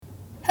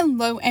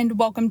Hello and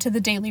welcome to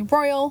the Daily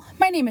Royal.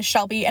 My name is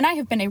Shelby and I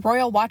have been a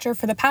royal watcher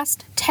for the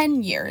past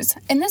 10 years.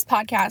 In this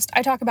podcast,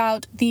 I talk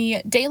about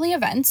the daily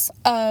events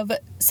of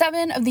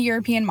 7 of the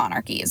European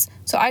monarchies.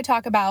 So I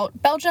talk about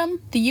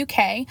Belgium, the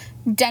UK,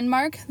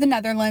 Denmark, the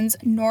Netherlands,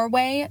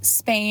 Norway,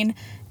 Spain,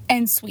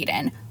 and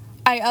Sweden.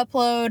 I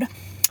upload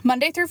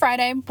Monday through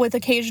Friday with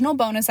occasional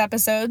bonus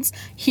episodes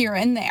here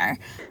and there.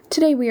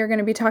 Today we are going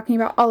to be talking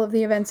about all of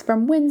the events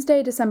from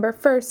Wednesday, December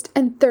 1st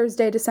and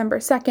Thursday, December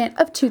 2nd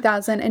of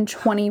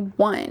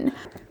 2021.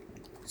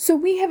 So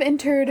we have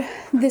entered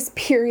this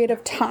period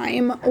of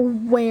time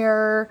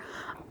where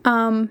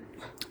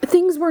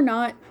things were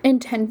not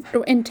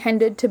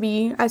intended to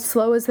be as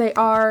slow as they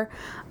are.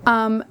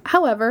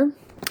 However,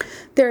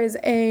 there is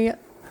a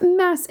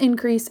mass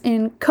increase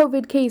in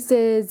COVID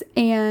cases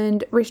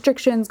and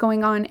restrictions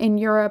going on in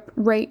Europe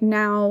right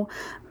now.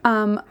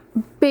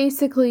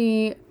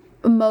 Basically,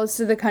 most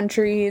of the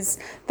countries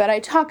that I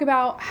talk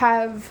about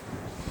have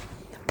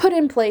put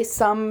in place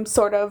some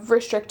sort of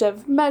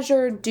restrictive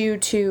measure due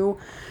to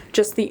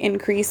just the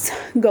increase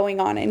going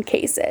on in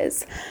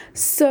cases.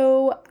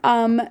 So,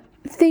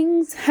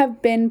 things have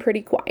been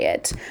pretty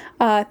quiet.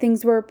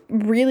 Things were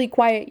really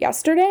quiet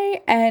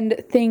yesterday,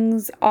 and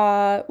things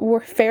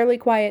were fairly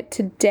quiet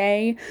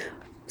today.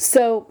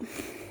 So,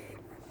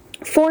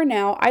 for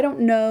now, I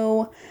don't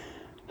know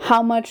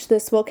how much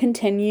this will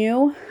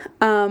continue.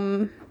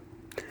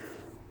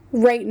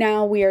 Right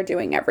now, we are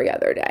doing every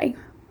other day.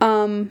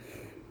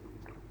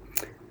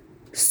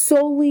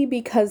 Solely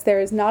because there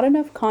is not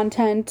enough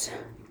content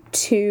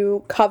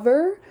to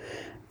cover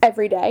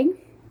every day.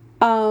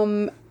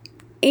 And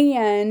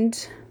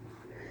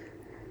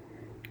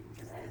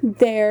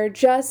they're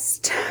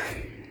just,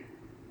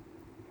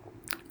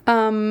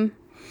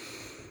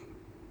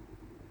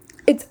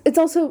 it's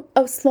also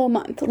a slow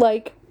month.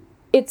 Like,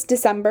 it's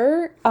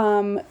December.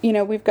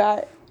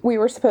 We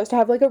were supposed to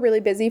have like a really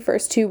busy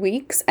first 2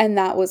 weeks, and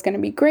that was going to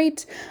be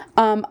great.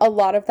 A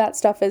lot of that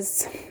stuff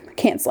is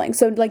canceling.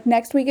 So like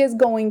next week is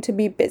going to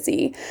be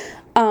busy.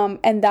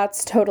 And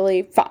that's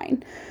totally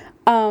fine.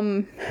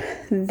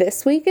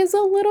 This week is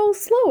a little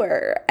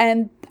slower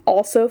and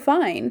also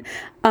fine.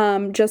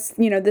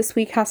 This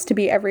week has to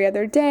be every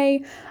other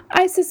day.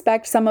 I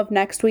suspect some of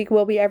next week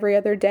will be every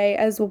other day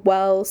as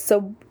well.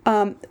 So,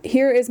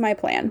 here is my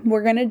plan.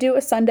 We're going to do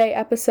a Sunday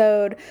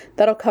episode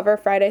that'll cover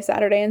Friday,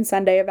 Saturday, and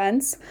Sunday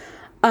events.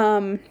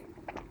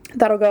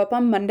 That'll go up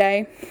on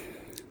Monday.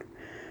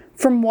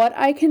 From what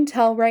I can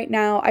tell right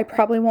now, I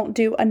probably won't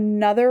do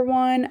another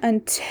one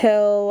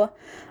until,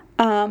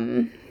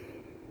 the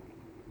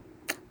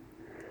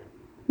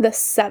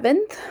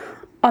 7th.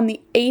 On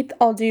the 8th,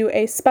 I'll do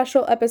a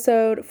special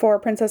episode for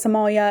Princess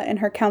Amalia and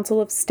her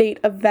Council of State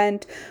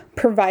event,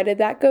 provided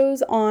that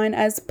goes on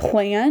as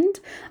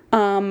planned,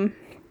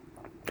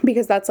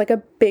 because that's like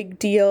a big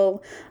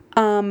deal.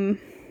 So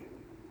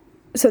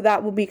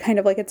that will be kind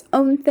of like its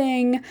own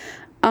thing.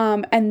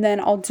 And then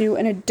I'll do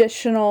an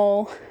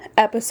additional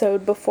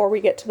episode before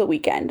we get to the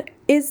weekend,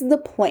 is the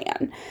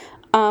plan.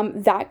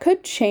 That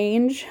could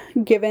change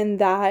given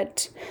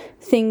that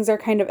things are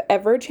kind of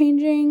ever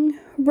changing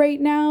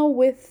right now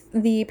with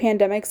the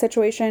pandemic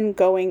situation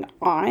going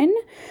on.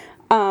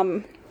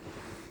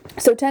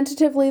 So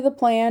tentatively the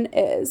plan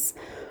is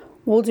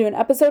we'll do an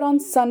episode on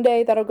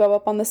Sunday that'll go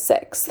up on the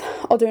 6th.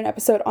 I'll do an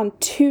episode on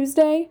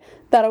Tuesday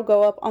that'll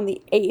go up on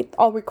the 8th.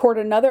 I'll record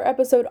another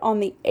episode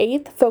on the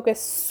 8th,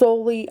 focused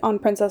solely on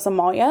Princess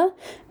Amalia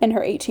and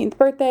her 18th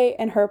birthday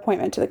and her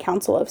appointment to the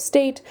Council of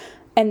State.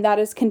 And that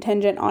is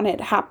contingent on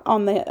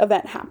on the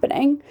event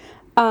happening.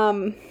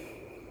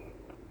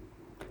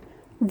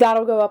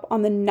 That'll go up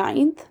on the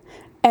 9th.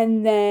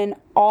 And then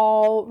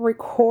I'll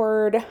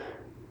record.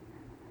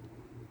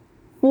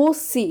 We'll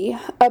see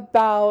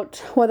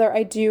about whether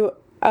I do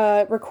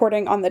a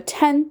recording on the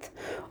 10th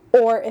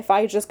or if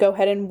I just go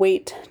ahead and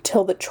wait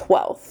till the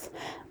 12th.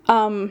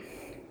 I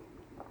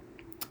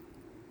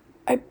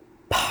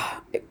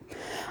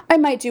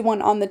might do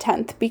one on the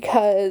 10th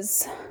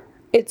because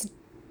it's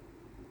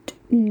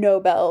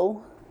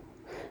Nobel.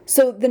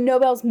 So the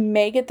Nobels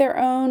may get their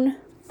own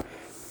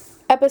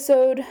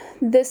episode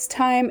this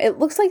time. It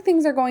looks like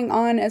things are going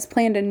on as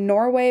planned in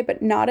Norway,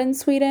 but not in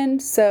Sweden.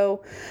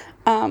 So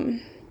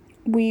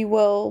we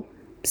will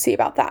see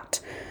about that.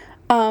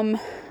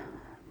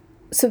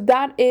 So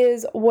that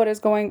is what is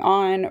going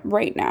on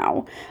right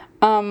now.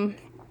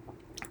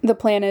 The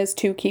plan is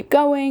to keep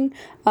going.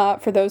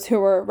 For those who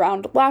were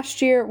around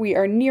last year, we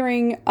are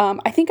nearing,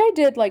 I think I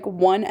did like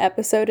one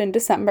episode in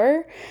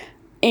December,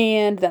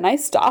 and then I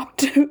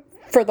stopped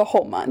for the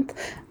whole month,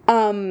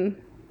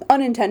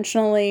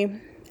 unintentionally,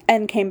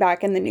 and came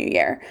back in the new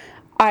year.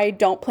 I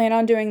don't plan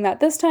on doing that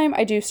this time.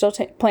 I do still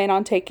plan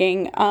on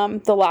taking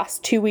the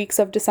last 2 weeks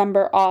of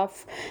December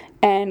off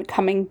and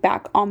coming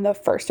back on the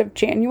 1st of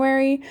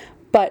January.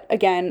 But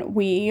again,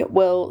 we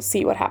will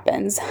see what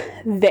happens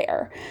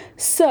there.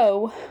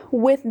 So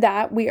with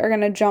that, we are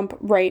going to jump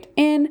right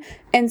in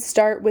and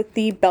start with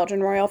the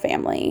Belgian royal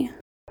family.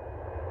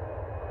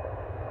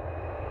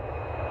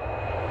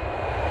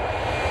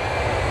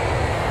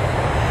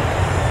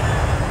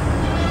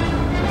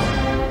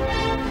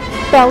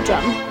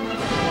 Belgium.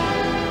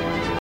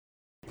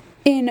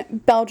 In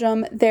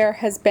Belgium, there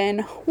has been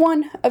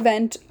one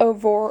event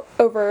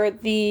over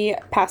the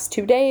past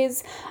 2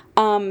 days.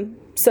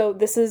 So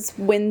this is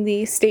when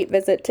the state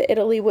visit to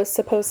Italy was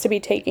supposed to be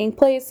taking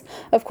place.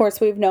 Of course,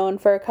 we've known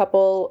for a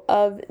couple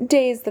of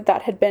days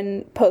that had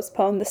been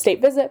postponed, the state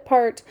visit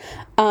part,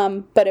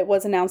 but it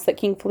was announced that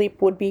King Philippe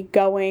would be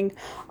going.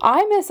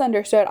 I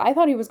misunderstood. I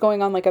thought he was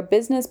going on like a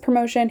business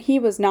promotion. He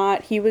was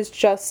not. He was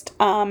just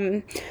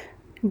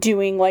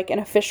doing like an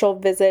official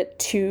visit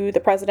to the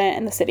president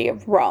in the city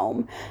of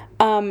Rome.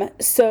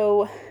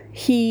 So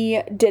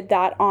he did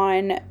that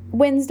on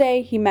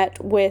Wednesday. He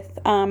met with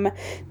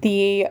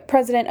the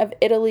president of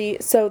Italy.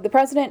 So the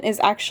president is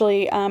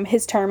actually,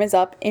 his term is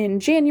up in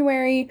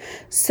January.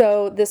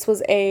 So this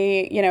was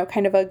a,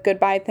 kind of a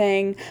goodbye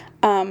thing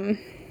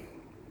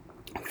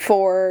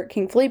for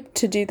King Philippe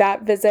to do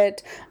that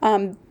visit.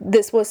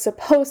 This was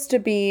supposed to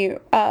be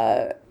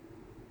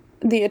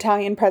the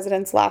Italian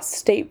president's last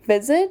state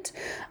visit,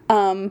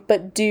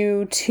 but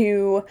due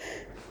to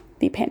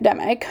the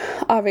pandemic,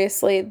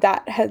 obviously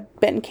that had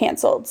been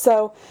canceled.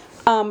 So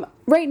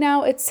right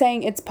now it's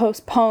saying it's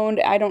postponed.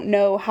 I don't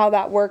know how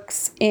that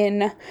works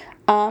in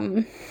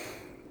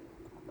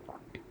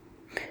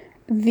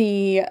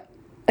the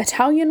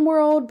Italian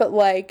world, but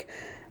like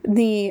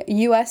the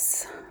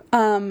US,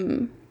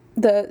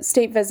 the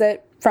state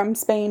visit from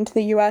Spain to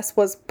the US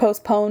was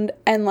postponed,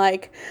 and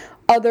like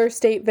other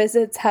state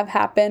visits have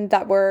happened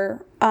that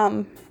were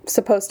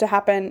supposed to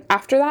happen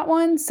after that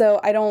one. So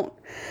I don't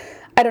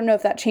know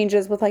if that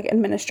changes with like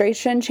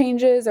administration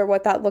changes or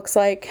what that looks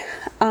like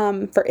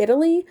for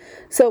Italy.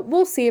 So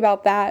we'll see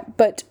about that.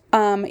 But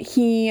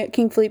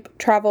King Philippe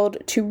traveled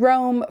to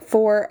Rome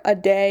for a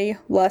day,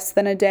 less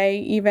than a day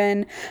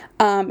even.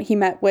 He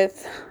met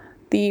with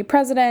the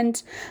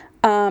president.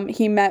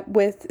 He met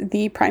with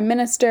the prime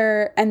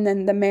minister and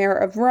then the mayor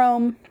of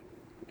Rome.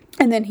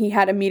 And then he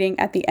had a meeting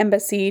at the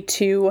embassy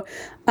to,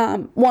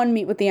 one,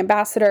 meet with the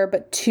ambassador,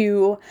 but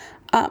two,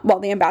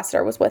 the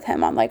ambassador was with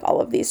him on like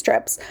all of these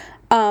trips.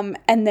 And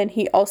then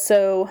he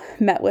also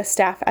met with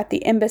staff at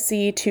the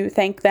embassy to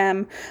thank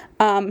them,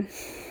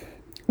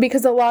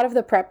 because a lot of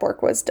the prep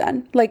work was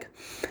done. Like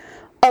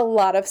a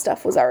lot of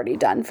stuff was already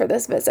done for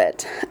this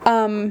visit.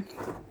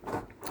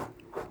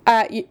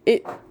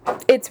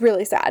 It's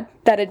really sad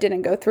that it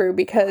didn't go through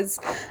because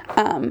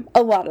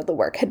a lot of the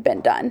work had been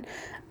done.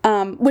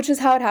 Which is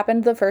how it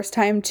happened the first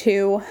time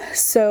too.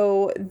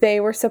 So they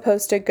were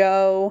supposed to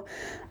go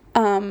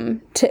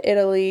to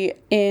Italy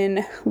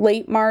in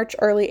late March,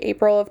 early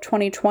April of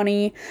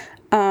 2020.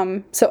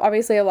 So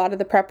obviously a lot of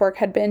the prep work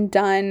had been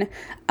done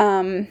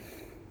and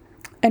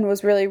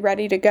was really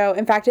ready to go.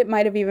 In fact, it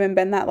might have even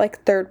been that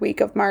like third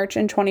week of March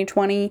in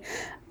 2020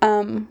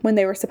 when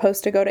they were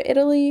supposed to go to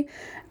Italy.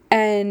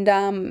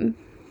 And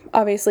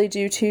obviously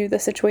due to the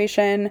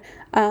situation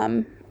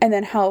and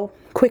then how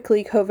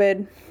quickly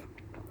COVID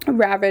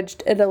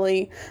ravaged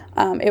Italy,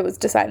 it was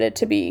decided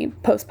to be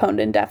postponed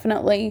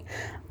indefinitely.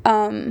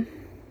 And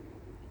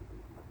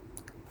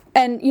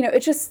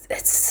it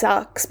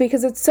sucks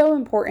because it's so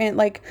important.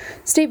 Like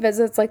state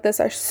visits like this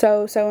are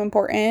so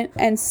important,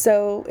 and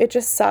so it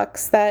just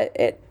sucks that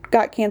it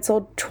got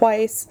canceled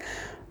twice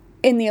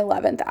in the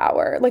 11th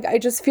hour. Like I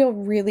just feel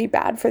really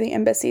bad for the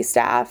embassy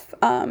staff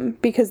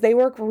because they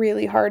work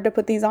really hard to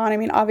put these on. I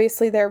mean,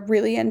 obviously they're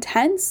really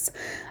intense.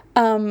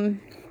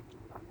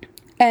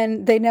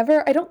 And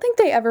I don't think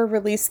they ever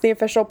released the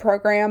official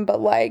program, but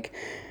like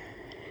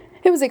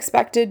it was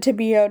expected to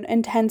be an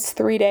intense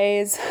 3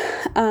 days,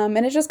 and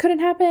it just couldn't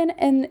happen,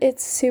 and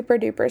it's super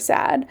duper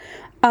sad.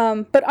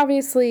 But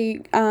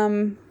obviously,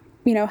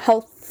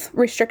 health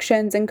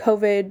restrictions and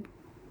COVID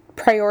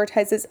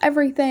prioritizes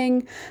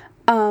everything.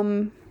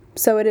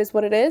 So it is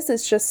what it is.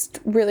 It's just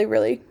really,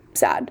 really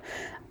sad.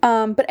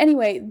 But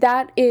anyway,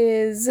 that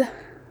is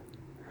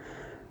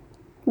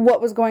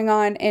what was going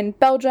on in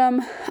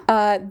Belgium.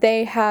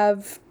 They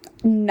have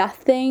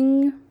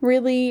nothing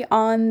really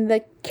on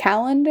the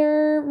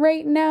calendar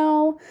right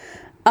now.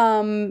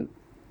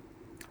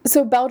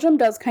 So Belgium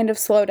does kind of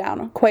slow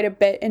down quite a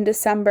bit in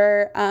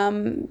December.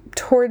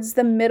 Towards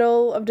the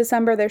middle of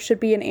December, there should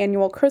be an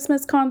annual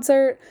Christmas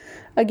concert.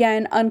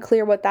 Again,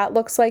 unclear what that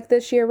looks like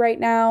this year right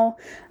now.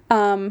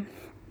 And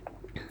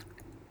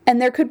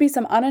there could be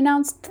some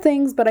unannounced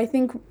things, but I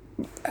think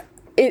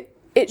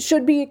it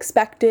should be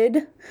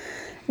expected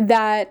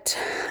that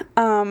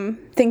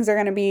things are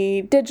going to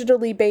be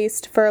digitally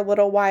based for a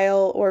little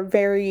while, or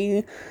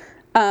very,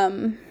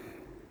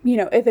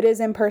 if it is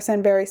in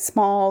person, very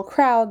small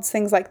crowds,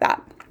 things like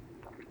that.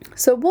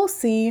 So we'll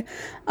see.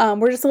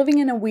 We're just living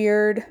in a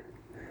weird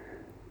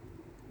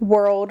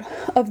world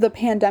of the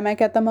pandemic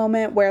at the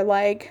moment where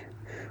like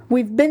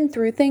we've been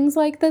through things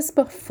like this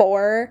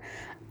before.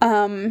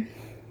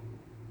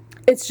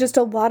 It's just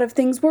a lot of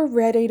things were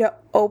ready to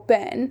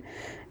open.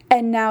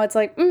 And now it's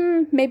like,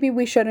 maybe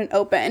we shouldn't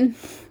open.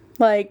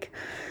 Like,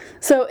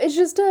 so it's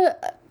just a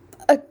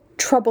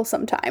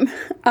troublesome time.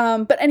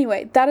 But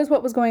anyway, that is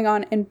what was going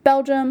on in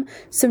Belgium.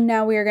 So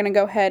now we are going to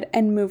go ahead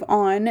and move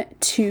on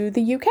to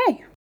the UK.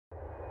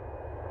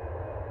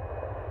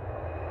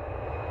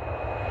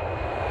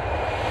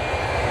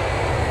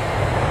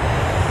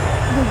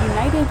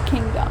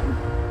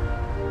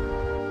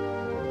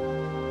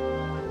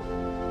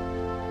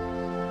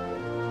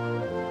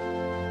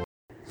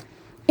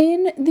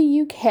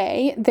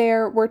 UK,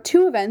 there were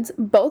 2 events.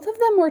 Both of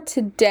them were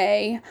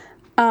today.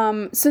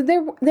 So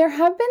there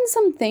have been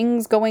some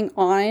things going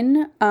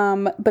on,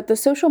 but the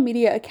social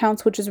media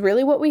accounts, which is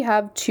really what we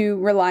have to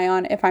rely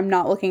on if I'm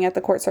not looking at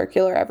the court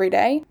circular every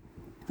day,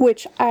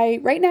 which I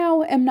right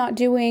now am not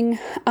doing.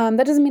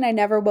 That doesn't mean I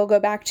never will go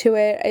back to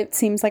it. It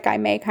seems like I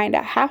may kind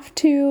of have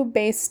to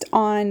based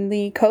on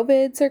the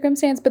COVID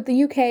circumstance, but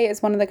the UK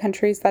is one of the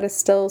countries that is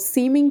still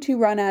seeming to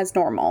run as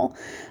normal,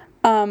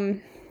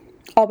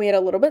 albeit a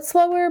little bit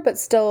slower, but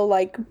still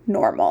like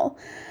normal.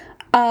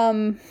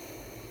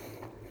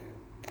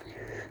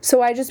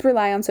 So I just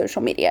rely on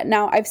social media.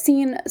 Now, I've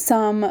seen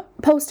some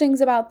postings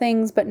about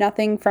things, but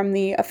nothing from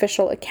the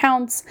official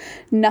accounts,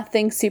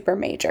 nothing super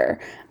major.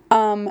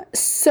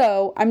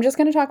 So I'm just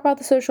going to talk about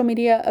the social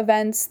media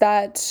events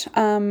that,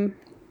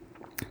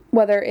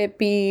 whether it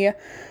be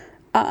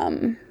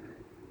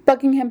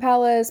Buckingham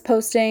Palace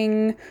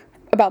posting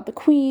about the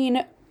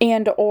Queen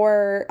and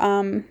or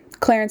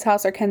Clarence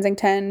House or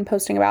Kensington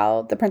posting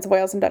about the Prince of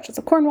Wales and Duchess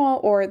of Cornwall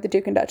or the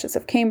Duke and Duchess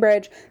of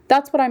Cambridge.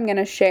 That's what I'm going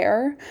to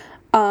share.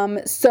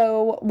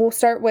 So we'll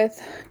start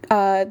with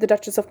the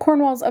Duchess of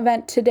Cornwall's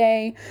event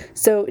today.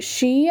 So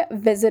she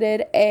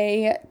visited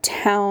a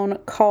town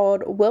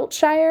called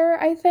Wiltshire,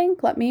 I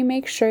think. Let me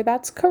make sure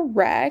that's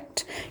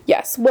correct.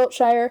 Yes,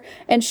 Wiltshire.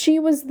 And she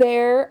was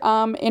there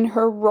in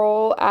her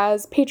role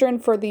as patron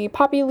for the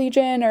Poppy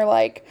Legion, or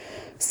like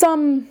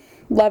some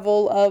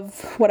level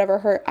of whatever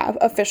her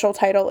official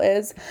title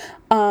is.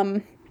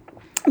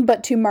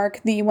 But to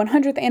mark the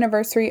 100th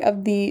anniversary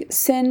of the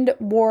Sind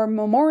War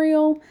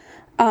Memorial,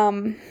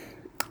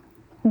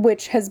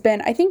 which has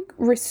been, I think,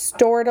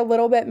 restored a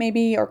little bit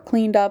maybe, or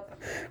cleaned up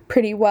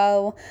pretty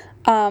well.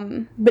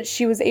 But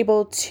she was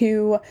able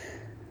to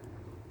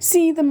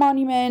see the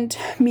monument,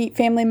 meet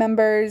family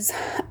members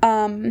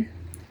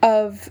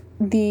of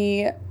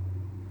the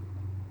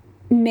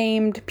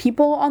named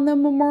people on the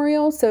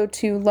memorial, so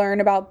to learn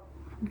about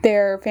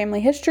their family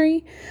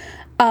history.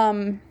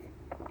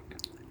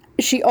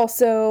 She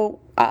also,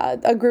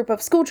 a group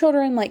of school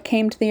children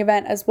came to the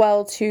event as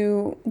well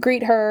to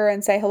greet her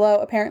and say hello.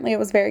 Apparently it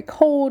was very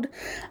cold.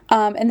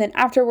 And then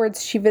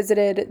afterwards she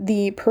visited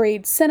the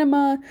Parade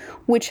Cinema,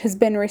 which has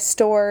been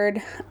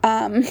restored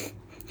and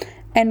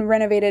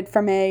renovated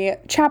from a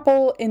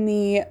chapel in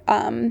the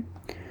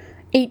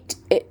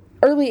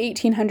early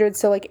 1800s,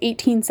 so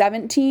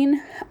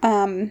 1817.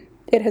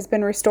 It has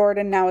been restored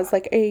and now is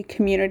a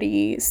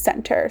community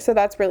center. So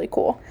that's really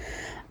cool.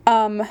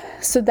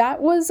 So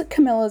that was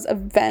Camilla's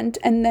event.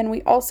 And then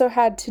we also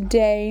had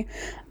today,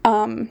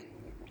 an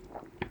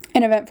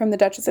event from the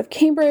Duchess of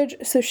Cambridge.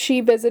 So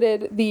she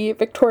visited the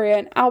Victoria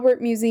and Albert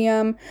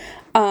Museum,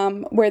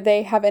 where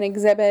they have an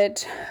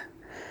exhibit,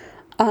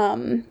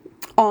 on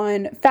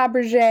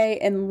Fabergé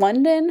in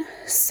London.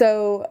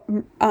 So,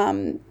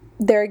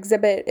 their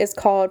exhibit is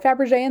called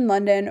Fabergé in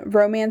London,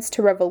 Romance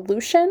to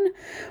Revolution,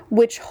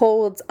 which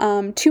holds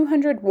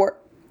 200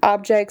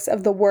 objects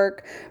of the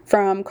work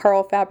from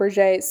Carl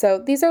Fabergé. So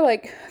these are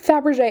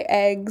Fabergé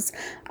eggs.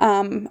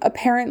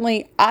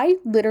 Apparently, I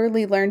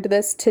literally learned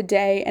this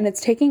today, and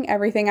it's taking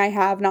everything I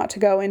have not to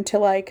go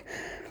into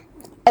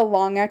a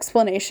long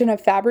explanation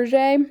of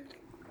Fabergé.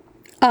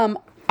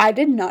 I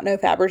did not know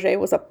Fabergé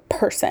was a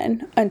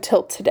person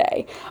until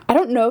today. I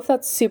don't know if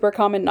that's super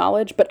common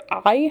knowledge, but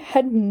I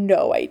had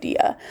no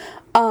idea.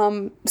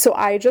 So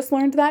I just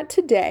learned that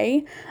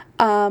today.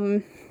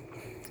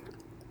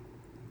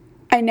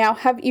 I now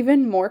have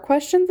even more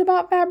questions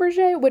about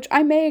Fabergé, which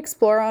I may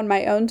explore on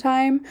my own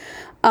time.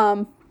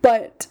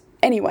 But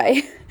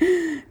anyway,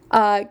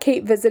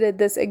 Kate visited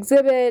this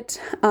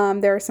exhibit.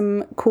 There are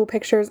some cool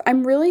pictures.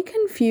 I'm really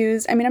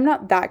confused. I mean, I'm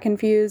not that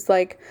confused.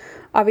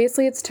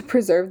 Obviously it's to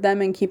preserve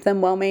them and keep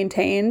them well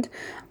maintained.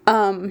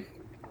 But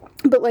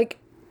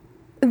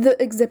the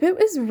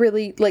exhibit is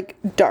really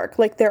dark.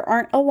 There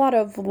aren't a lot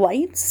of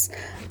lights.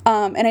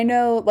 And I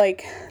know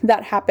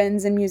that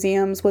happens in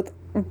museums with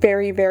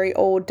very, very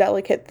old,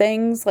 delicate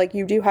things.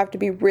 You do have to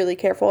be really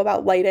careful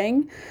about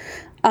lighting,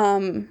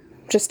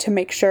 just to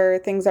make sure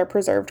things are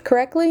preserved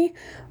correctly.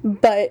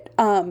 But,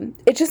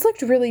 it just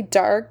looked really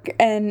dark,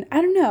 and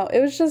I don't know,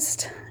 it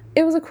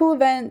was a cool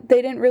event.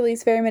 They didn't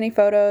release very many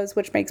photos,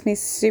 which makes me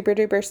super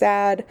duper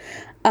sad.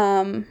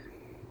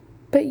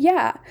 But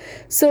yeah,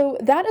 so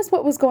that is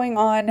what was going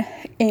on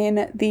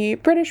in the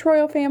British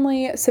royal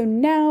family. So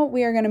now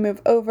we are going to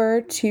move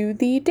over to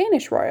the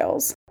Danish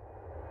royals.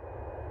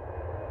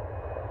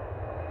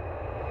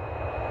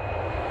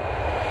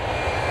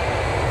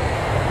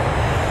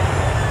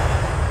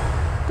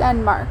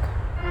 Denmark.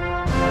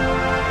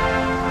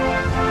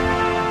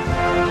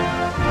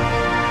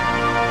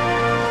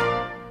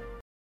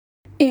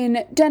 In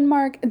In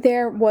Denmark,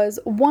 there was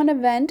one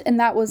event, and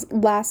that was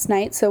last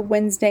night, so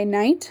Wednesday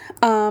night,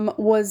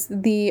 was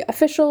the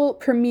official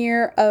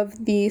premiere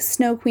of the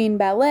Snow Queen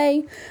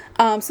Ballet.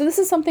 So this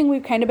is something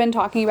we've kind of been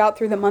talking about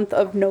through the month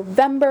of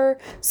November.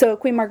 So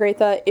Queen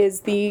Margrethe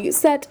is the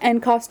set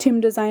and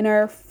costume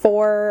designer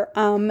for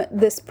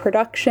this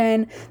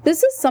production.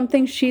 This is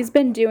something she's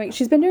been doing.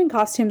 She's been doing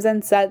costumes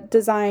and set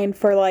design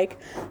for like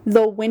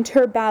the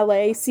winter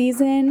ballet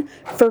season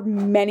for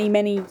many,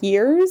 many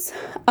years.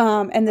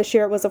 And this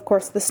year it was, of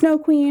course, the Snow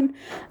Queen.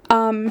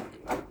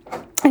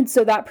 And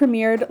so that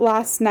premiered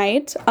last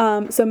night.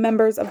 So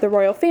members of the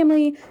royal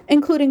family,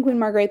 including Queen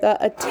Margrethe,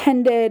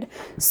 attended.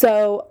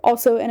 So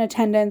also in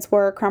attendance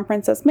were Crown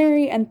Princess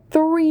Mary and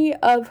 3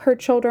 of her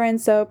children.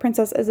 So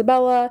Princess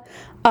Isabella,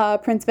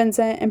 Prince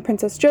Vincent, and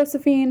Princess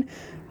Josephine.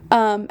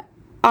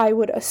 I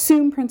would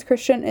assume Prince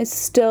Christian is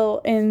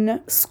still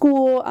in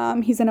school.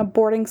 He's in a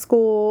boarding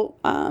school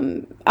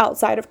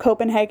outside of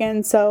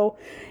Copenhagen, so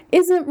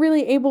isn't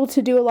really able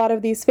to do a lot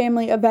of these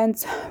family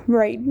events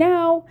right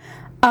now.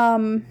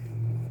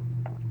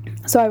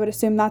 So I would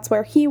assume that's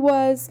where he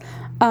was.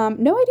 No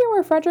idea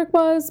where Frederick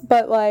was,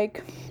 but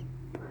like,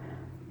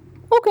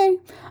 okay.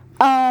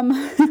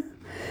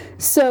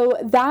 So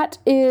that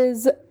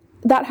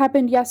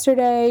happened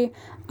yesterday.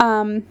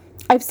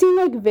 I've seen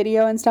like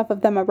video and stuff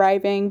of them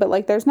arriving, but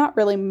like there's not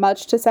really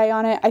much to say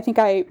on it. I think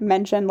I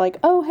mentioned like,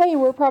 oh, hey,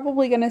 we're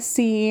probably going to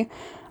see,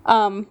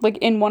 like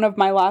in one of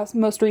my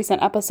most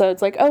recent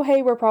episodes, like, oh,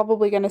 hey, we're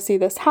probably going to see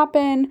this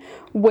happen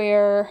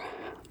where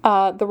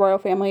the royal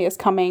family is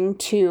coming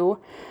to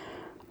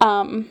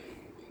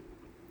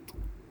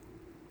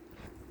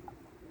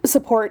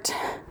support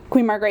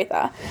Queen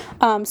Margrethe.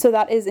 So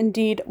that is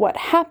indeed what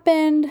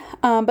happened.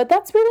 But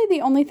that's really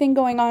the only thing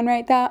going on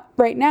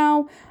right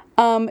now.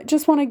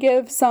 Just want to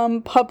give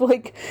some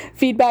public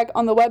feedback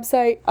on the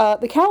website.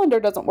 The calendar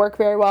doesn't work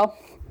very well.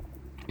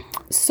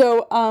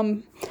 So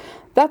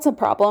that's a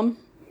problem.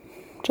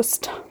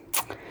 Just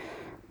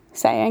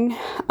saying.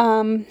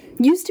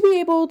 Used to be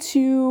able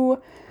to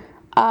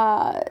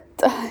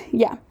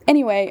yeah.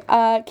 Anyway,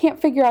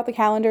 can't figure out the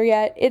calendar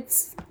yet.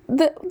 It's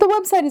the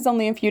website is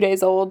only a few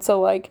days old,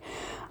 so like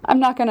I'm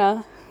not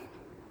gonna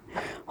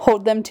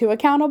hold them to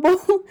accountable,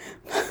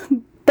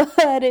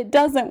 but it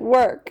doesn't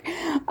work.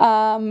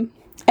 And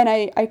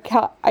I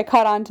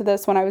caught on to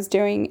this when I was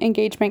doing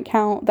engagement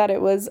count that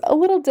it was a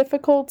little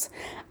difficult.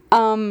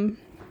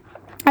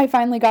 I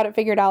finally got it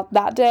figured out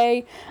that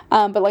day,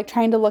 but like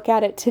trying to look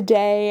at it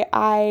today,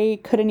 I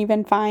couldn't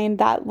even find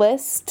that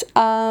list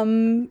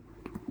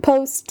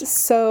post.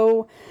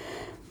 So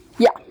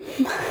yeah,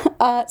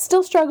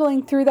 still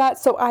struggling through that.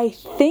 So I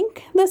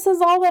think this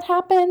is all that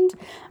happened.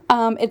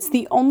 It's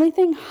the only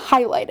thing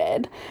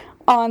highlighted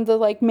on the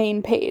like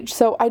main page.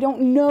 So I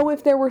don't know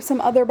if there were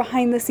some other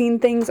behind the scene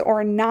things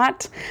or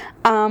not.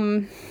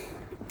 I'll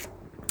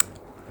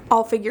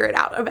figure it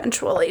out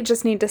eventually.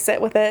 Just need to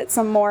sit with it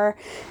some more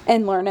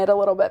and learn it a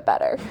little bit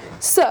better.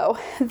 So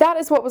that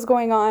is what was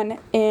going on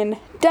in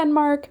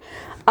Denmark.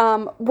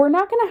 We're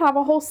not going to have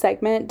a whole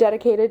segment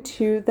dedicated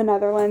to the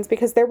Netherlands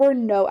because there were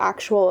no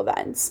actual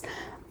events.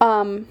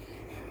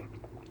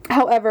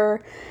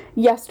 However,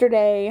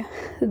 yesterday,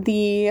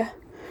 the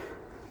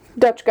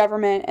Dutch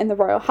government and the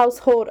royal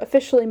household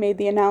officially made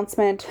the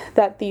announcement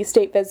that the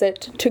state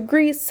visit to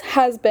Greece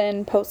has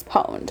been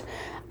postponed.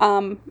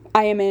 I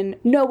am in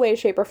no way,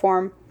 shape, or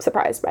form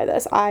surprised by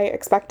this. I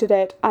expected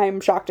it. I'm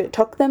shocked it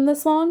took them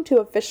this long to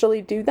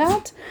officially do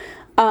that.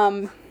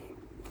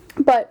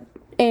 But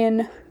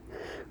in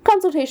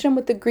consultation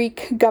with the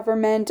Greek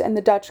government and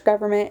the Dutch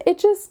government,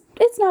 it's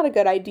not a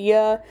good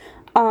idea.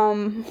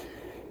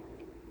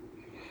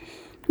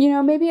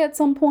 Maybe at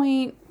some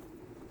point,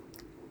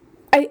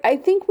 I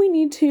think we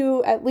need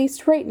to, at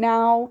least right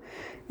now,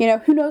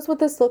 who knows what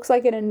this looks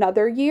like in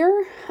another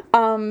year.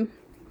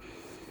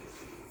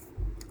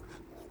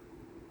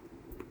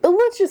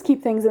 Let's just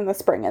keep things in the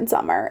spring and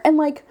summer and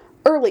like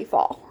early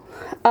fall.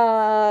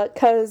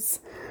 'Cause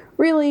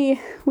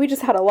really, we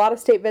just had a lot of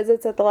state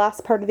visits at the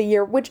last part of the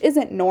year, which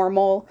isn't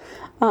normal,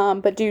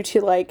 but due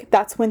to, like,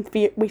 that's when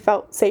we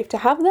felt safe to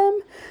have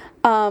them,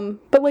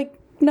 but, like,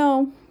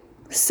 no.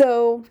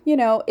 So,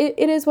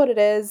 it is what it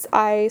is.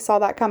 I saw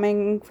that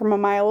coming from a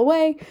mile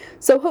away,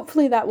 so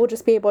hopefully that will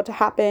just be able to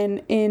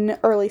happen in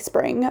early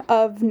spring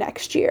of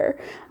next year.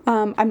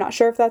 I'm not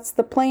sure if that's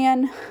the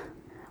plan.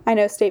 I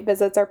know state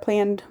visits are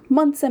planned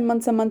months and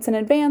months and months in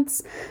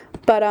advance,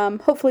 but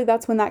hopefully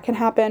that's when that can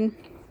happen.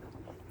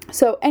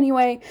 So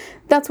anyway,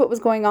 that's what was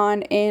going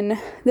on in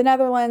the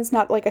Netherlands.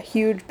 Not like a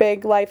huge,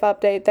 big life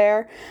update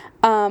there.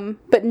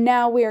 But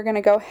now we are going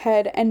to go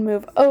ahead and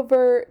move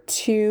over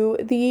to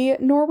the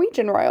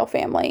Norwegian royal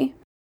family.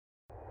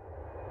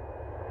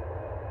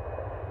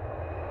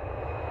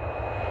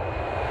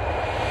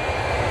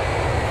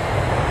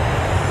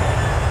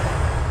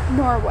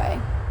 Norway.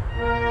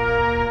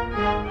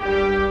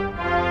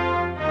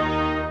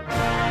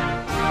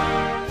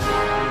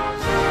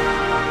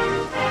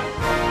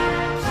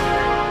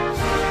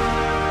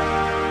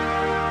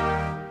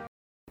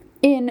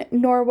 In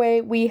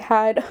Norway, we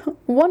had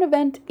one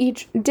event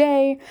each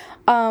day.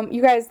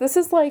 You guys, this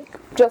is like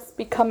just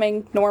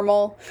becoming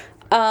normal.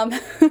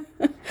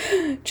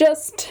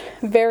 Just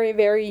very,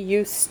 very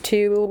used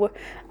to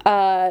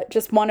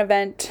just one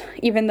event,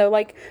 even though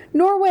like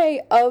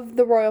Norway, of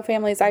the royal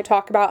families I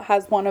talk about,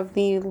 has one of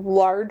the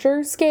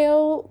larger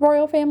scale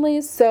royal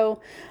families. So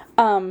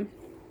the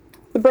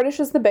British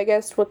is the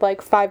biggest with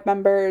like 5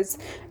 members,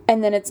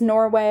 and then it's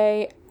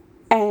Norway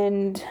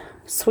and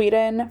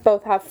Sweden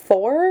both have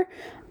 4.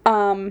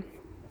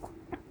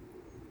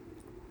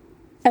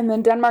 And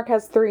then Denmark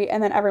has 3,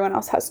 and then everyone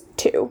else has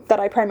 2 that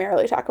I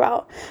primarily talk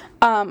about.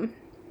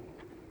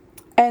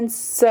 And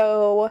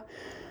so,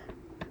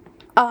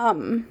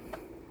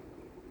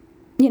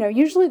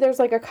 usually there's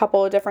like a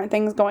couple of different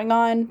things going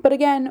on. But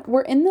again,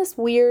 we're in this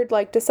weird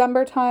like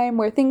December time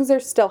where things are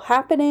still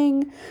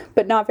happening,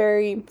 but not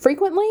very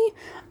frequently.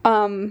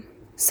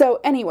 So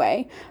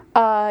anyway,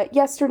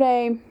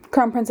 yesterday,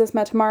 Crown Princess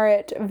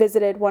Mette-Marit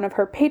visited one of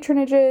her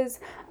patronages.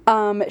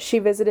 She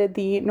visited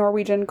the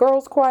Norwegian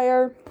Girls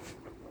Choir.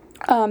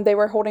 They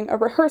were holding a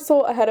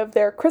rehearsal ahead of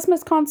their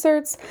Christmas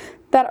concerts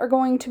that are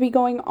going to be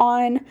going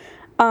on.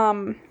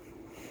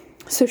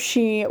 So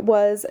she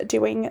was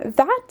doing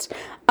that.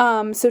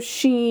 So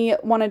she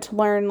wanted to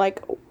learn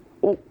like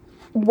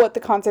what the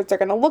concerts are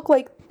going to look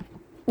like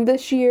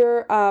this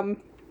year.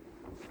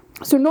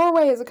 So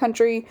Norway is a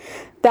country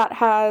that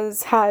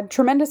has had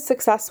tremendous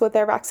success with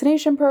their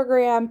vaccination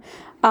program,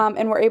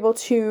 and were able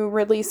to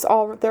release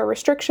all of their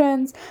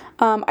restrictions.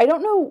 I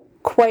don't know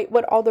quite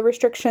what all the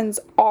restrictions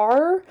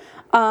are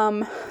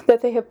that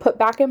they have put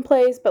back in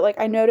place, but like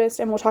I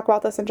noticed, and we'll talk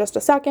about this in just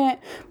a second,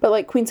 but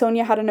like Queen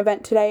Sonja had an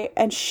event today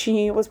and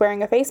she was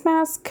wearing a face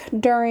mask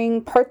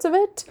during parts of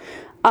it.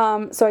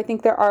 So I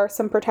think there are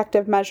some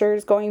protective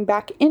measures going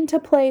back into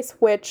place,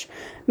 which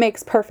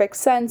makes perfect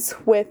sense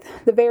with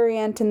the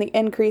variant and the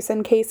increase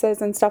in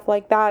cases and stuff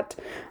like that,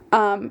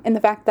 and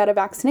the fact that a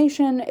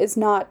vaccination is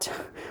not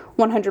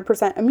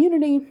 100%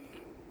 immunity.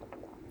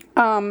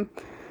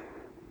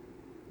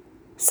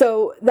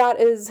 So that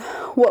is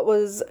what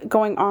was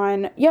going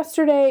on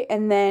yesterday.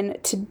 And then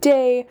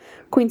today,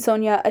 Queen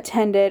Sonja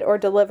attended, or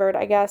delivered,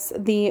 I guess,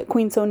 the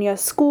Queen Sonja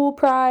School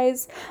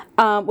Prize,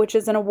 which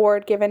is an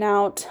award given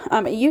out.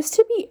 It used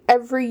to be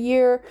every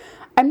year.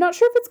 I'm not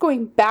sure if it's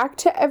going back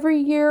to every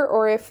year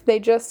or if they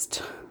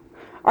just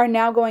are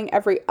now going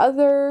every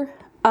other,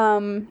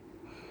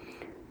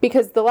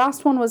 because the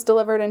last one was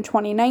delivered in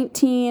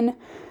 2019.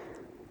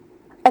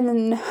 And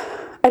then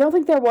I don't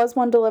think there was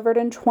one delivered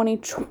in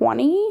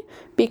 2020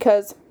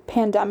 because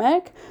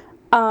pandemic.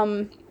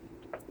 But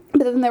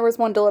then there was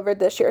one delivered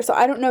this year. So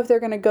I don't know if they're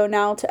going to go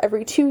now to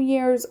every 2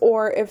 years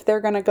or if they're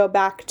going to go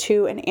back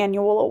to an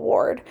annual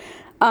award,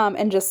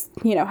 and just,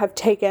 have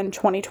taken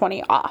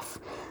 2020 off.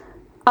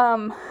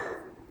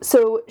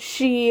 So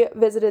she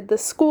visited the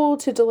school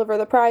to deliver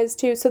the prize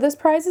to. So this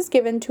prize is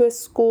given to a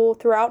school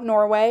throughout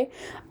Norway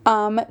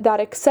that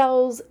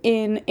excels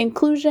in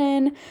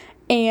inclusion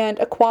and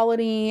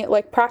equality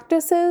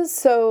practices.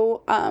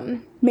 So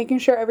making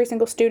sure every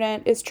single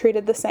student is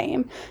treated the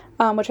same,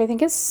 which I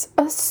think is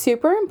a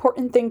super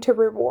important thing to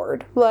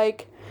reward.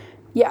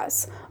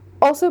 Yes.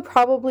 Also,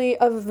 probably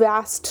a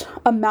vast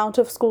amount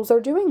of schools are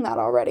doing that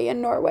already in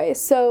Norway.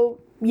 So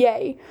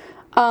yay.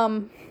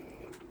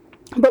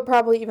 But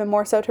probably even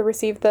more so to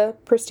receive the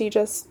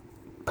prestigious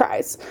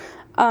prize.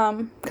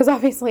 Because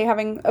obviously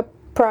having a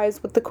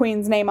prize with the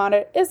Queen's name on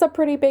it is a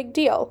pretty big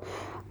deal.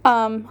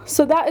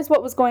 So that is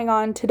what was going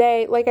on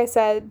today. Like I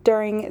said,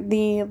 during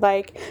the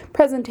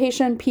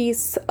presentation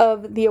piece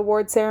of the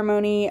award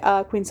ceremony,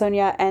 Queen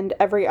Sonja and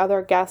every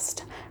other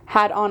guest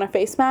had on a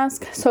face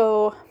mask.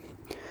 So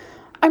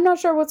I'm not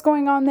sure what's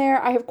going on there.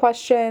 I have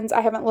questions.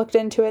 I haven't looked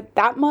into it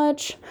that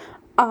much.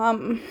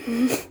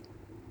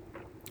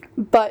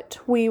 But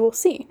we will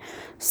see.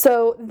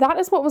 So that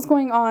is what was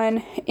going on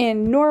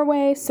in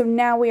Norway. So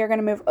now we are going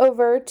to move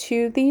over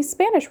to the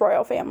Spanish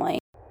royal family.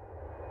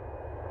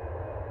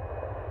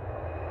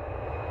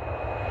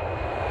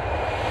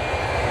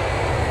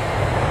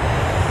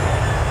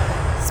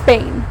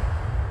 Spain.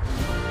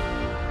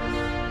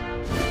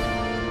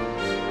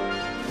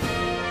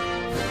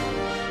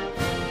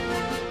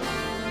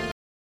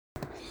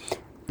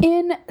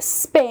 In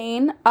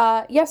Spain,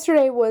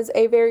 yesterday was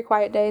a very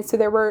quiet day, so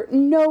there were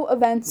no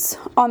events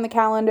on the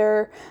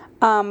calendar.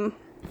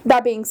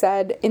 That being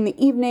said, in the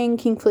evening,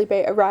 King Felipe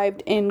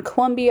arrived in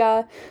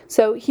Colombia,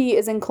 so he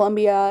is in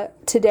Colombia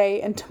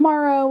today and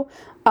tomorrow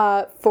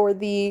for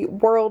the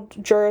World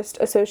Jurist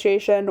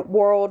Association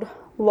World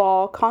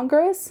Law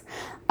Congress,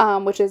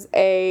 which is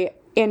a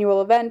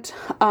annual event,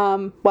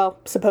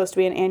 supposed to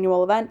be an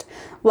annual event.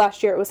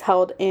 Last year it was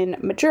held in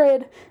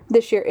Madrid.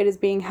 This year it is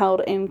being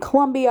held in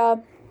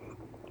Colombia.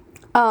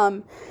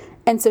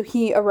 And so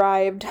he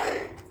arrived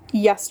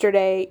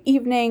yesterday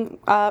evening,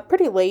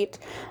 pretty late,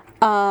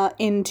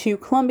 into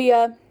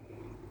Colombia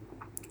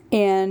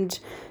and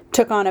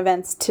took on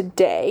events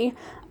today.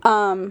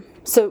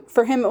 So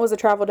for him, it was a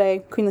travel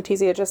day. Queen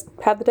Letizia just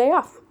had the day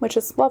off, which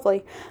is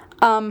lovely.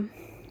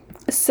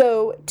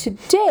 So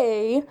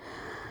today,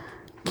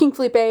 King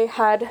Felipe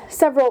had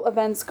several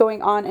events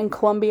going on in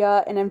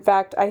Colombia, and in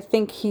fact, I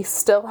think he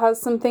still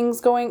has some things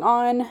going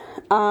on.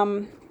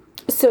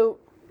 So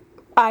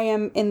I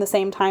am in the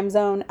same time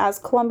zone as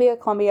Colombia.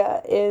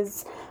 Colombia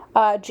is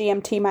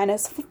GMT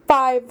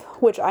 -5,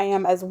 which I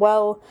am as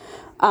well.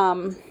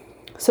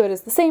 So it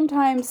is the same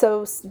time,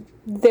 so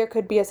there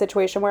could be a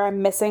situation where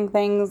I'm missing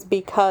things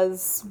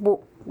because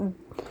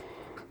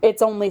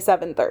it's only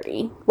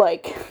 7:30.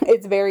 Like,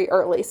 it's very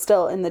early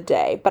still in the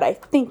day, but I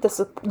think this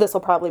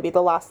will probably be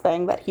the last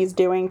thing that he's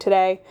doing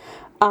today.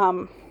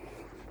 But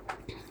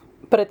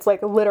it's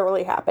like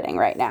literally happening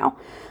right now.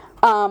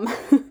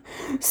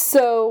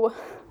 So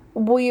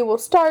we will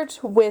start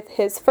with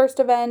his first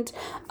event.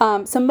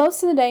 So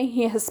most of the day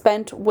he has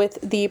spent with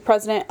the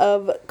president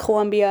of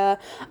Colombia,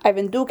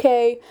 Ivan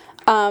Duque.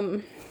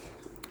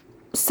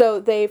 So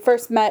they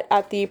first met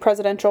at the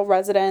presidential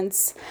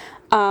residence.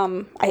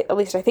 At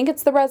least I think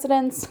it's the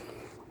residence,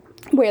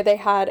 where they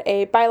had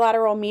a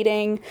bilateral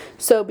meeting.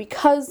 So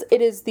because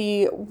it is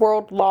the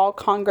World Law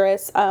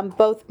Congress,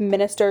 both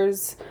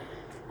ministers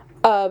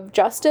of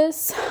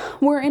justice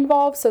were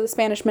involved. So the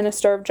Spanish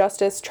Minister of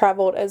Justice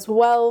traveled as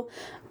well.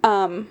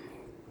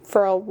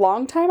 For a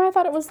long time, I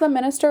thought it was the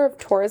Minister of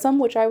Tourism,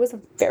 which I was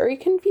very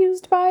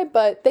confused by,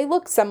 but they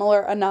look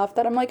similar enough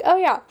that I'm like, oh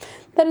yeah,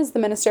 that is the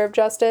Minister of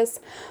Justice.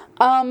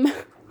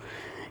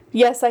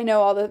 Yes, I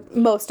know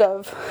most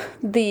of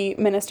the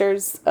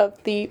ministers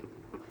of the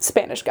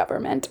Spanish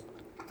government.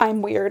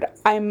 I'm weird.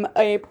 I'm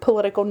a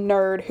political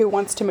nerd who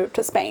wants to move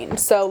to Spain.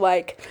 So,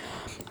 like,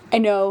 I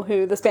know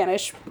who the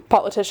Spanish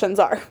politicians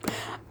are.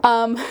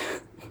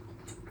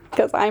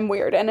 Because I'm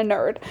weird and a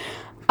nerd.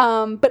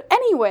 But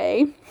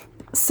anyway,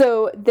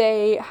 so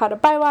they had a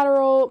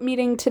bilateral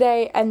meeting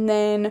today, and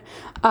then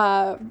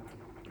the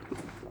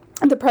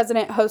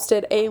president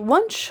hosted a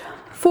lunch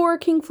for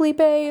King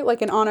Felipe,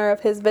 like in honor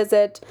of his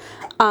visit.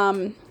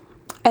 And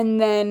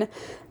then,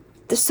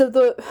 this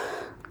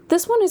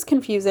one is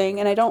confusing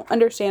and I don't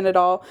understand it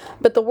all,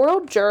 but the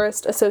World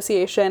Jurist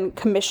Association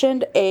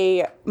commissioned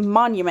a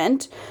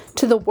monument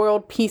to the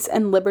World Peace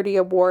and Liberty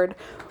Award,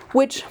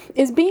 which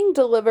is being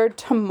delivered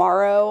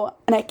tomorrow,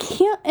 and I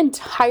can't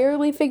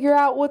entirely figure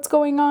out what's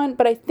going on,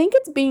 but I think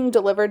it's being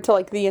delivered to,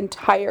 like, the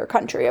entire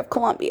country of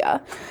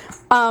Colombia.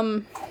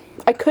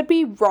 I could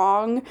be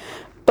wrong,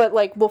 but,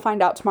 like, we'll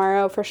find out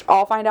tomorrow.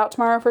 I'll find out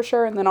tomorrow for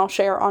sure, and then I'll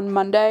share on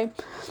Monday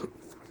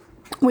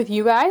with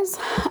you guys.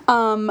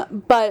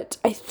 But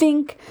I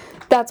think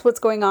that's what's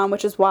going on,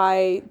 which is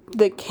why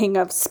the King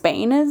of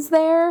Spain is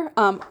there.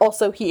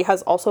 Also, he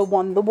has also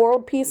won the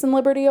World Peace and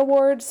Liberty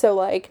Award, so,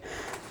 like,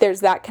 there's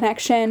that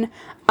connection.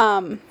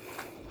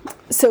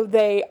 So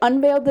they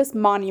unveiled this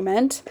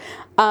monument,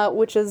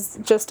 which is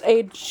just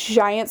a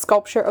giant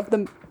sculpture of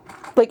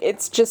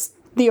it's just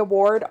the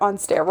award on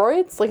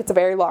steroids. Like, it's a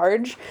very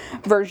large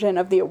version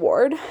of the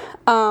award.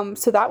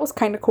 So that was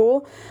kind of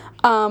cool.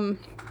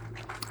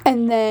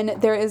 And then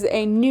there is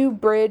a new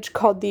bridge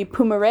called the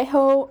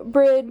Pumarejo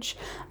Bridge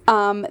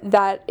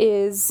that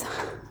is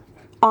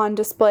on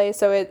display.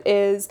 So it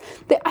is,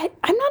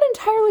 I'm not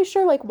entirely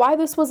sure, like, why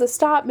this was a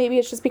stop. Maybe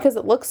it's just because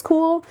it looks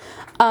cool.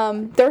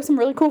 There are some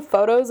really cool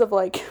photos of,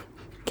 like,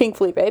 King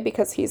Felipe,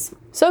 because he's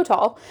so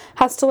tall,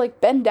 has to,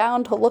 like, bend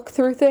down to look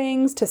through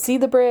things, to see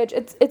the bridge.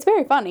 It's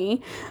very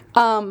funny.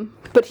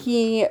 But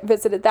he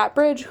visited that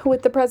bridge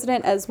with the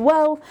president as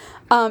well.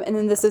 And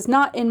then this is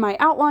not in my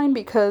outline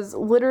because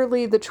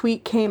literally the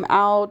tweet came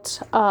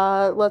out,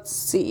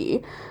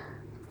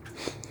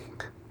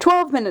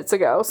 12 minutes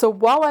ago. So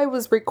while I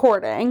was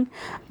recording,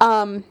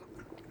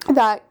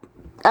 that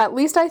at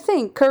least I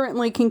think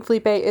currently King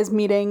Felipe is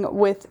meeting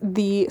with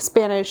the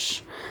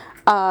Spanish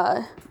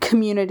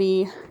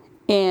community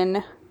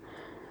in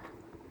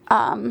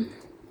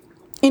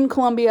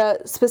Colombia,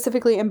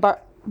 specifically in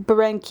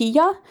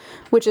Barranquilla,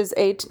 which is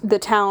the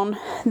town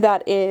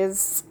that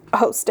is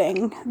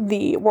hosting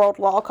the World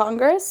Law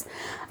Congress.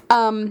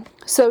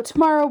 So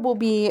tomorrow will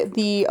be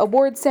the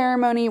award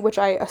ceremony, which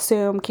I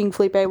assume King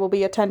Felipe will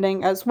be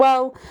attending as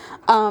well.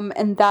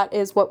 And that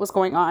is what was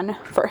going on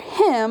for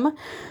him.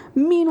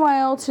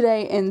 Meanwhile,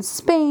 today in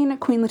Spain,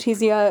 Queen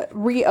Letizia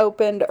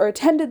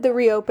attended the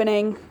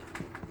reopening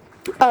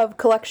of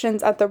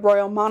collections at the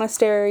Royal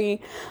Monastery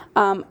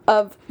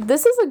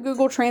this is a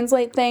Google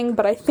Translate thing,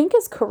 but I think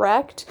is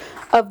correct,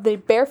 of the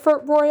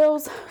Barefoot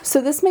Royals. So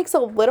this makes a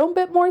little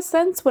bit more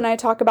sense when I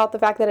talk about the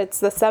fact that it's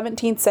the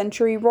 17th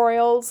century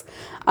royals,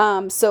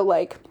 so,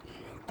 like,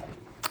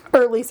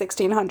 early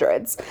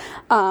 1600s,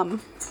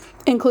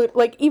 include,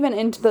 like, even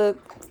into the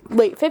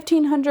late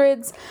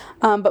 1500s,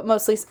 but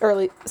mostly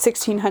early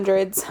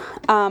 1600s,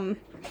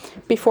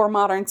 before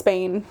modern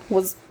Spain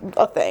was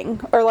a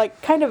thing, or,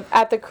 like, kind of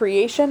at the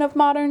creation of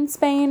modern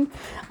Spain,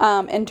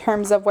 in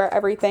terms of where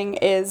everything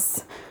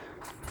is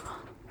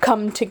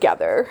come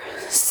together.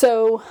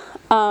 So,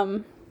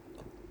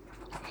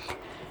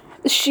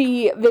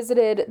 she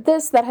visited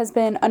this that has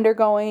been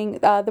undergoing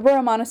the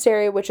Royal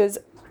Monastery, which is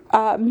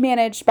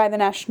managed by the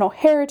National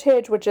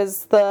Heritage, which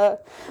is the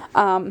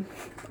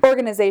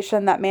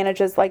organization that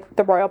manages like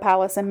the Royal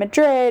Palace in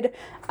Madrid,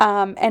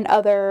 and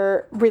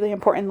other really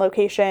important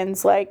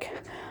locations like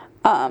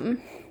El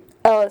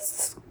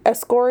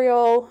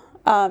Escorial,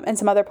 and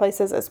some other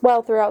places as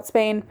well throughout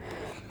Spain.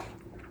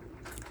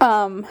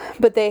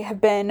 But they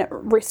have been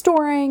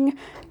restoring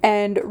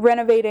and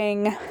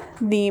renovating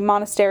the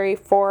monastery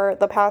for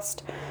the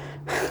past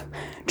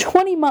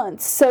 20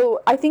 months.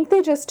 So I think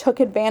they just took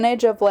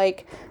advantage of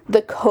like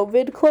the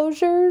COVID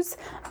closures,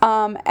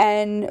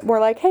 and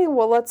we're like, hey,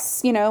 well,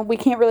 let's, we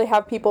can't really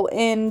have people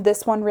in.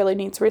 This one really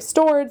needs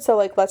restored. So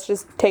like, let's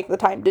just take the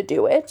time to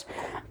do it.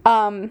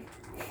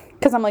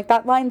 'Cause I'm like,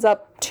 that lines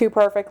up too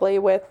perfectly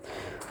with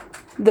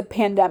the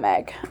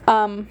pandemic.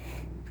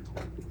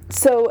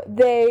 So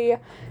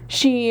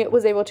she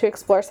was able to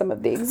explore some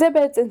of the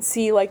exhibits and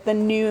see like the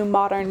new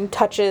modern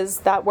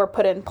touches that were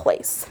put in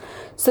place.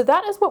 So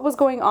that is what was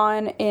going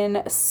on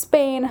in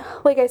Spain.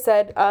 Like I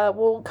said,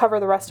 we'll cover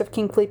the rest of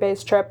King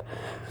Felipe's trip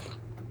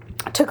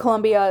to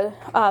Colombia.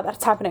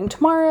 That's happening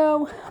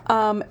tomorrow,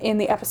 in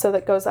the episode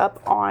that goes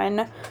up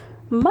on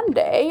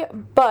Monday.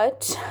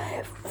 But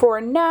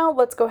for now,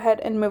 let's go ahead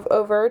and move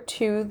over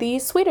to the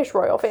Swedish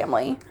royal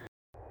family.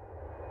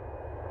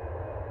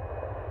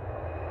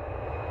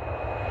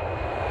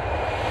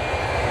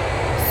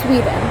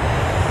 Sweden.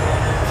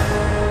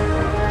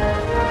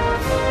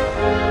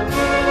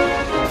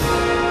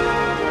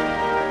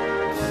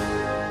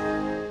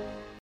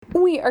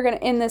 We are going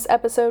to end this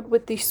episode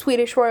with the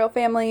Swedish royal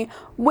family,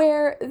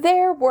 where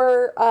there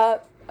were,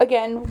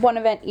 again, one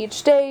event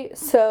each day.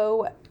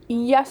 So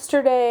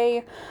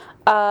yesterday,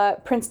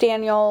 Prince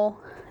Daniel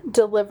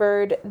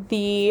delivered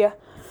the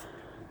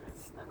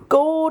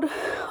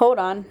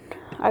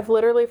I've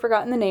literally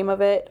forgotten the name of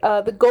it.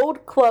 The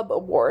Gold Club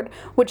Award,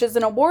 which is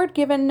an award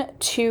given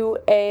to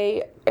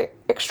a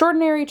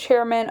extraordinary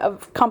chairman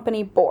of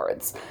company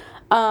boards.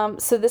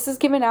 So this is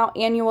given out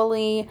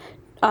annually,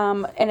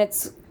 and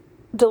it's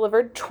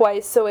delivered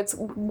twice. So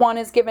one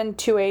is given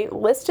to a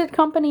listed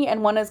company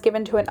and one is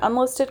given to an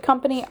unlisted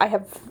company. I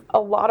have a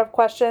lot of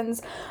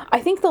questions.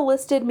 I think the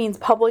listed means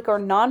public or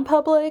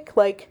non-public,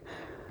 like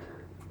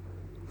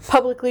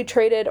publicly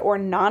traded or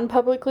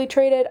non-publicly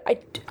traded. I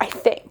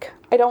think.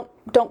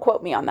 Don't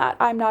quote me on that.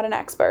 I'm not an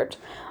expert.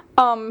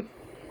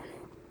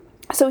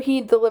 So he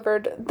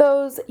delivered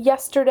those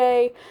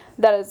yesterday.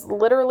 That is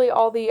literally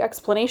all the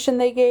explanation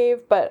they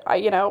gave, but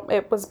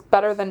it was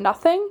better than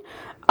nothing.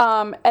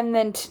 And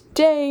then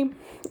today,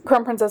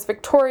 Crown Princess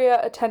Victoria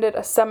attended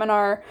a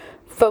seminar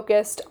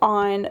focused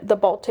on the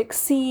Baltic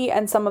Sea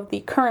and some of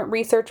the current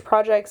research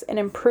projects and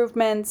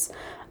improvements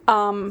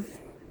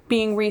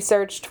being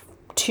researched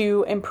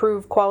to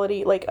improve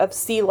quality of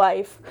sea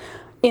life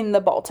in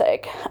the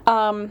Baltic.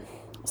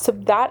 So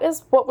that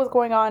is what was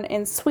going on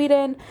in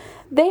Sweden.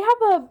 They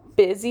have a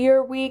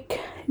busier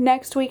week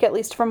next week, at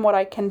least from what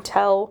I can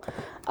tell,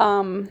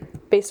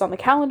 based on the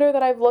calendar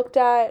that I've looked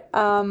at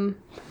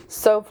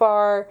so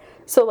far.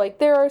 So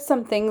there are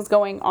some things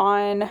going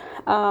on,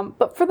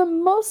 but for the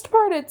most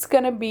part, it's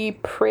going to be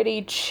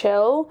pretty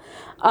chill.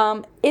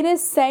 It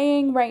is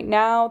saying right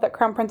now that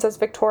Crown Princess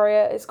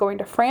Victoria is going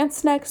to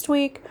France next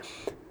week.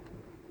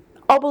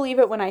 I'll believe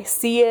it when I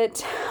see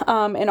it.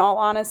 In all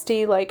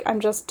honesty, I'm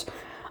just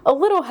a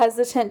little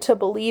hesitant to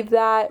believe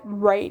that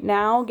right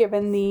now,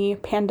 given the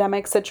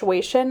pandemic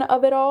situation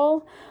of it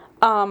all.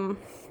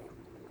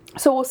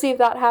 So we'll see if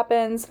that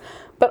happens.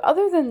 But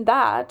other than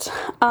that,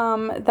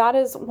 that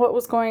is what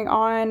was going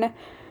on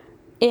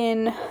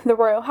in the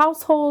royal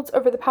households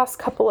over the past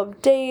couple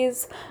of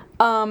days.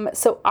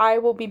 So I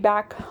will be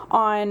back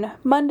on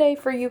Monday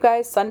for you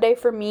guys, Sunday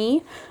for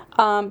me,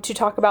 to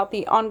talk about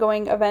the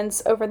ongoing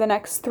events over the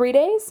next 3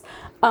 days.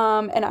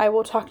 And I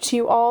will talk to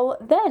you all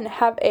then.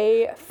 Have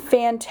a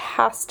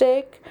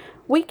fantastic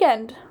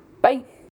weekend. Bye.